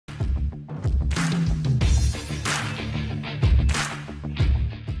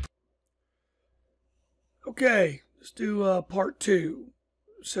Okay, let's do part 2.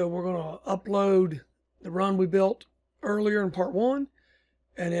 So we're going to upload the run we built earlier in part 1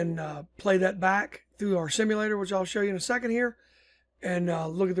 and then play that back through our simulator, which I'll show you in a second here, and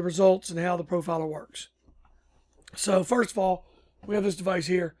look at the results and how the profiler works. So first of all, we have this device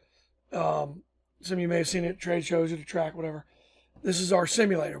here. Some of you may have seen it at trade shows, at a track, whatever. This is our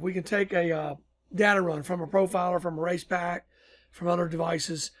simulator. We can take a data run from a profiler, from a race pack, from other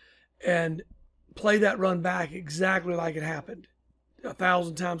devices, and play that run back exactly like it happened,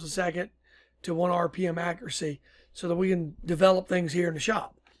 1,000 times a second to 1 RPM accuracy, so that we can develop things here in the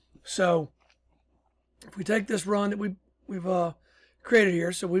shop. So if we take this run that we've created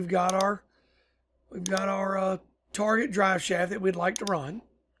here, so we've got our target drive shaft that we'd like to run.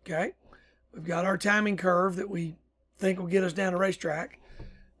 Okay, we've got our timing curve that we think will get us down the racetrack.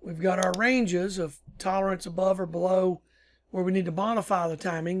 We've got our ranges of tolerance above or below where we need to modify the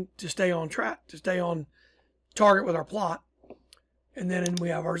timing to stay on track, to stay on target with our plot. And then we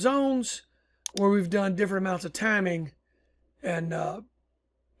have our zones where we've done different amounts of timing and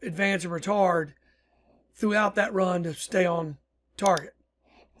advance and retard throughout that run to stay on target.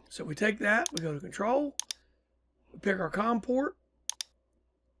 So we take that, we go to control, we pick our COM port.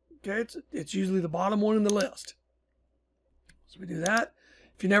 Okay, it's usually the bottom one in the list. So we do that.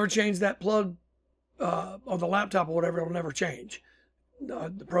 If you never change that plug on the laptop or whatever, it'll never change.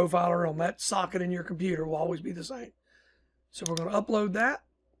 The profiler on that socket in your computer will always be the same. So we're going to upload that.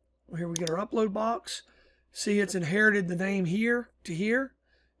 Here we get our upload box. See, it's inherited the name here to here.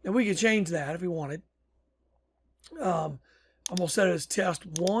 Now we can change that if we wanted. I'm going to set it as test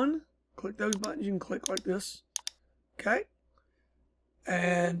 1. Click those buttons. You can click like this. Okay.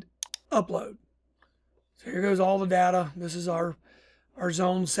 And upload. So here goes all the data. This is our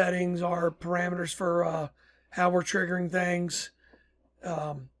zone settings, our parameters for how we're triggering things,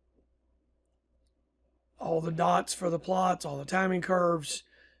 all the dots for the plots, all the timing curves,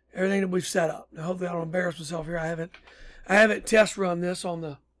 everything that we've set up. Now, hopefully I don't embarrass myself here. I haven't test run this on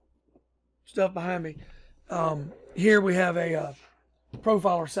the stuff behind me. Here we have a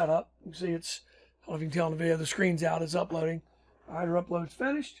profiler set up. You can see it's, I don't know if you can tell in the video, the screen's out, it's uploading. All right, our upload's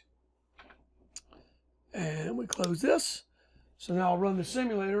finished. And we close this. So now I'll run the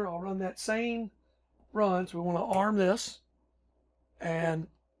simulator. I'll run that same run. So we want to arm this. And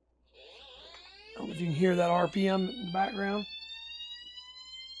I don't know if you can hear that RPM in the background.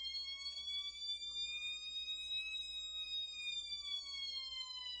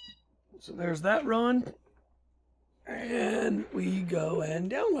 So there's that run. And we go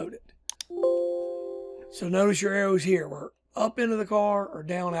and download it. So notice your arrows here. We're up into the car or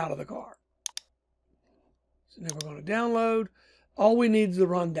down out of the car. So now we're going to download. All we need is the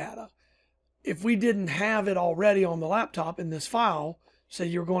run data. If we didn't have it already on the laptop in this file, say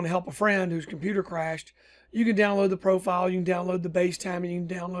you're going to help a friend whose computer crashed, you can download the profile, you can download the base timing, you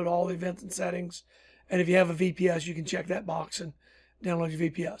can download all the events and settings. And if you have a VPS, you can check that box and download your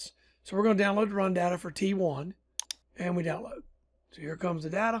VPS. So we're going to download the run data for T1, and we download. So here comes the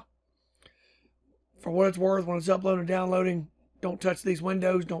data. For what it's worth, when it's uploading and downloading, don't touch these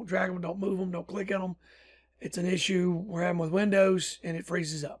windows, don't drag them, don't move them, don't click on them. It's an issue we're having with Windows, and it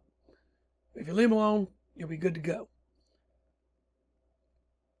freezes up. If you leave them alone, you'll be good to go.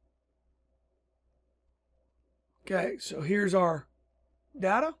 Okay, so here's our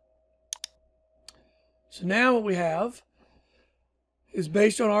data. So now what we have is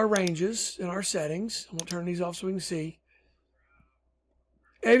based on our ranges and our settings. I'm going to turn these off so we can see.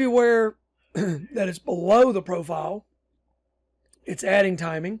 Everywhere that it's below the profile, it's adding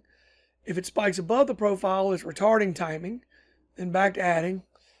timing. If it spikes above the profile, it's retarding timing, then back to adding.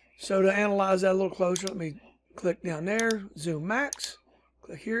 So to analyze that a little closer, let me click down there, zoom max.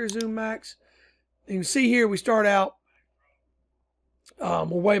 Click here, zoom max. You can see here we start out, we're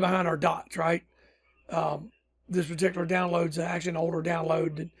way behind our dots, right? This particular download's actually an older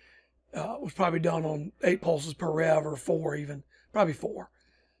download that was probably done on 8 pulses per rev or 4 even, probably 4.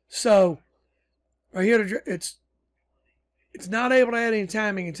 So right here, it's not able to add any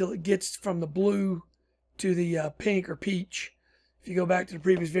timing until it gets from the blue to the pink or peach. If you go back to the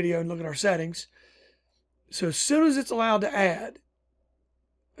previous video and look at our settings. So as soon as it's allowed to add,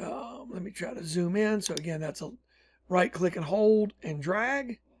 let me try to zoom in. So again, that's a right click and hold and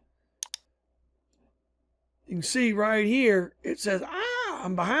drag. You can see right here, it says,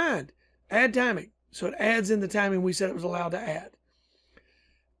 I'm behind. Add timing. So it adds in the timing we said it was allowed to add.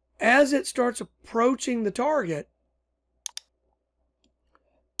 As it starts approaching the target,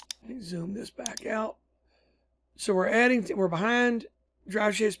 let me zoom this back out. So we're behind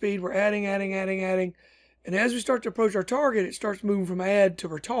drive shaft speed. We're adding. And as we start to approach our target, it starts moving from add to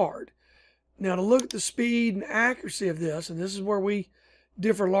retard. Now to look at the speed and accuracy of this, and this is where we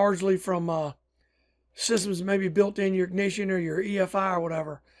differ largely from systems maybe built in your ignition or your EFI or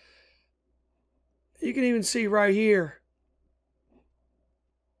whatever. You can even see right here.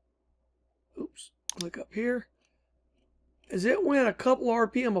 Oops, click up here. As it went a couple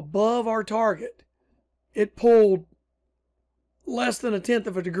RPM above our target, it pulled less than 1/10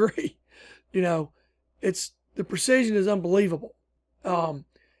 of a degree. You know, the precision is unbelievable.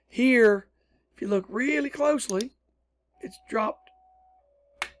 Here, if you look really closely, it's dropped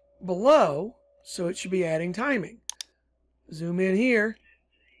below, so it should be adding timing. Zoom in here,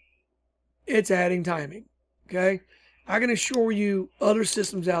 it's adding timing. Okay, I can assure you other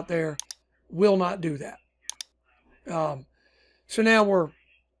systems out there will not do that. So now we're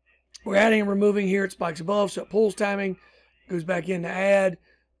adding and removing here. It spikes above, so it pulls timing, goes back in to add.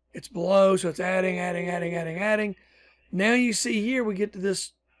 It's below, so it's adding. Now you see here we get to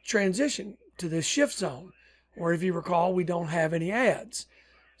this transition, to this shift zone, where if you recall, we don't have any adds.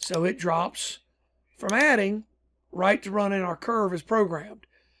 So it drops from adding right to running our curve as programmed.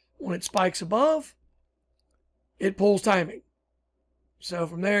 When it spikes above, it pulls timing. So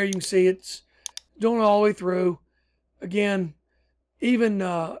from there you can see it's doing it all the way through. Again, even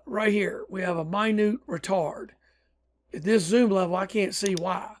right here, we have a minute retard. At this zoom level, I can't see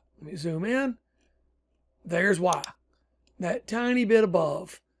why. Let me zoom in. There's why. That tiny bit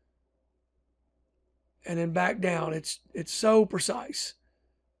above. And then back down. It's so precise.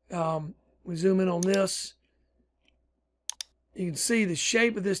 We zoom in on this. You can see the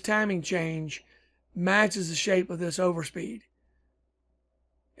shape of this timing change matches the shape of this overspeed.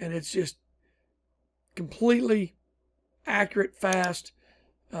 And it's just completely accurate, fast.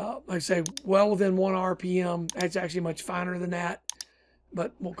 Like I say, well within 1 RPM. That's actually much finer than that,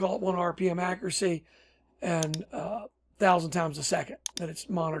 but we'll call it 1 RPM accuracy, and 1,000 times a second that it's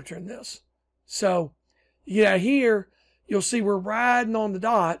monitoring this. So you get out here, you'll see we're riding on the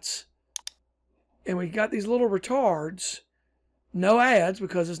dots, and we got these little retards, no ads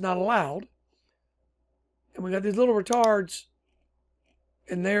because it's not allowed, and we got these little retards,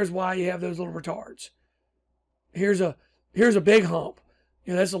 and there's why you have those little retards. Here's a big hump.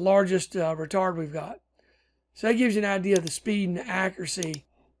 You know, that's the largest retard we've got. So that gives you an idea of the speed and the accuracy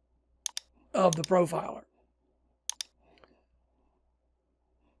of the profiler.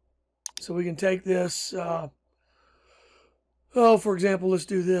 So we can take this, for example, let's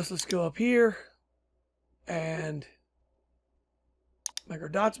do this. Let's go up here and make our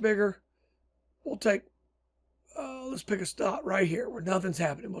dots bigger. We'll take, let's pick a dot right here where nothing's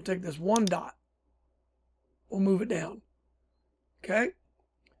happening. We'll take this one dot. We'll move it down. Okay.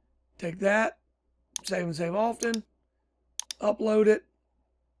 Take that, save and save often, upload it,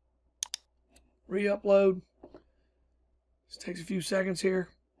 re-upload. This takes a few seconds here,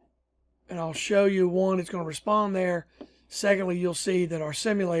 and I'll show you, one, it's going to respond there. Secondly, you'll see that our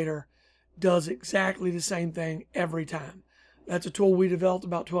simulator does exactly the same thing every time. That's a tool we developed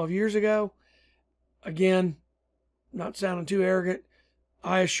about 12 years ago. Again, not sounding too arrogant,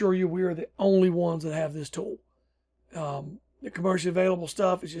 I assure you we are the only ones that have this tool. The commercially available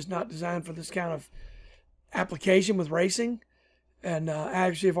stuff is just not designed for this kind of application with racing and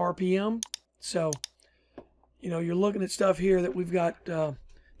accuracy of RPM. So, you know, you're looking at stuff here that we've got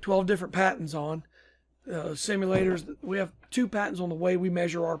 12 different patents on. Simulators, we have 2 patents on the way we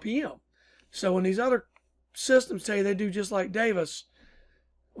measure RPM. So when these other systems tell you they do just like Davis,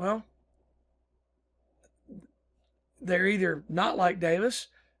 well, they're either not like Davis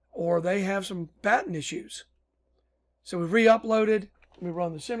or they have some patent issues. So we've re-uploaded. Let me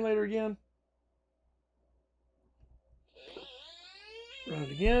run the simulator again. Run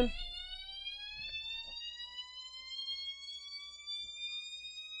it again.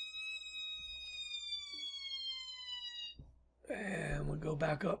 And we'll go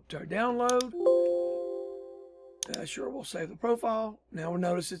back up to our download. Sure, we'll save the profile. Now we'll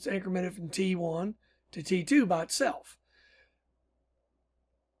notice it's incremented from T1 to T2 by itself.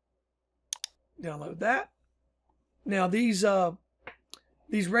 Download that. Now these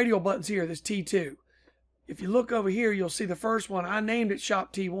radial buttons here, this T2, if you look over here, you'll see the first one, I named it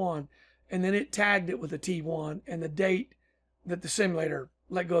Shop T1, and then it tagged it with a T1 and the date that the simulator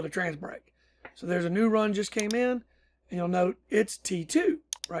let go of the trans brake. So there's a new run just came in, and you'll note it's T2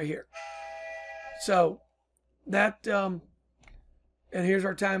 right here. So that, and here's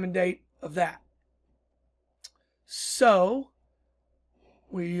our time and date of that. So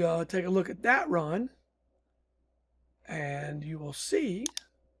we take a look at that run, and you will see,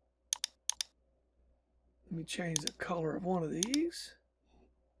 let me change the color of one of these.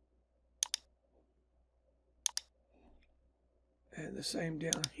 And the same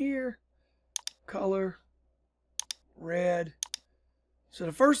down here. color, red. So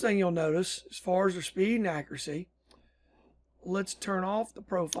the first thing you'll notice, as far as the speed and accuracy, let's turn off the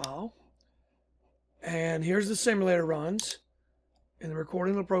profile. And here's the simulator runs. In the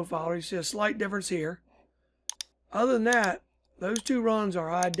recording of the profiler, you see a slight difference here. Other than that, those two runs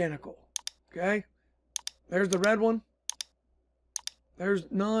are identical. Okay? There's the red one. There's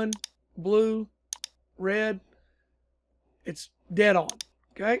none. Blue. Red. It's dead on.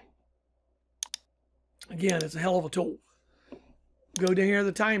 Okay? Again, it's a hell of a tool. Go down here to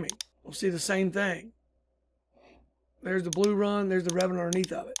the timing. We'll see the same thing. There's the blue run. There's the red one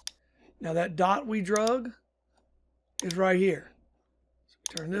underneath of it. Now that dot we drug is right here.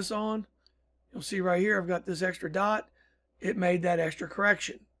 So turn this on. You'll see right here I've got this extra dot. It made that extra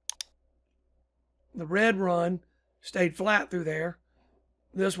correction. The red run stayed flat through there.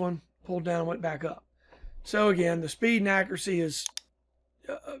 This one pulled down and went back up. So again, the speed and accuracy is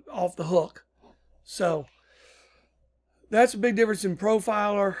off the hook. So that's a big difference in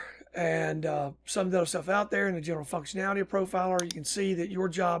Profiler and some of the other stuff out there in the general functionality of Profiler. You can see that your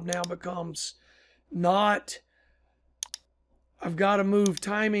job now becomes not, I've got to move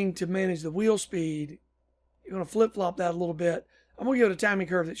timing to manage the wheel speed. You're going to flip-flop that a little bit. I'm going to give it a timing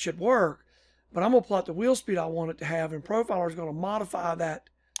curve that should work, but I'm going to plot the wheel speed I want it to have, and Profiler is going to modify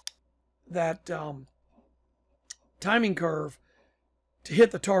that timing curve to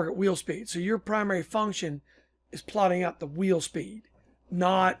hit the target wheel speed. So your primary function is plotting out the wheel speed,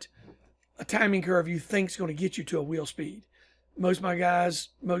 not a timing curve you think is going to get you to a wheel speed. Most of my guys,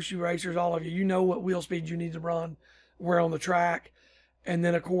 most of you racers, all of you, you know what wheel speed you need to run, where on the track. And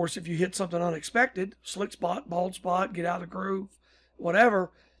then, of course, if you hit something unexpected, slick spot, bald spot, get out of the groove,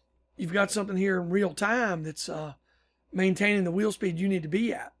 whatever, you've got something here in real time that's maintaining the wheel speed you need to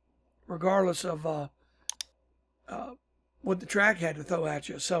be at, regardless of what the track had to throw at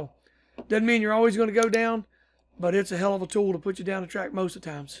you. So, doesn't mean you're always going to go down, but it's a hell of a tool to put you down the track most of the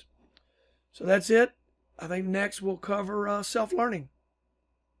times. So that's it. I think next we'll cover self-learning.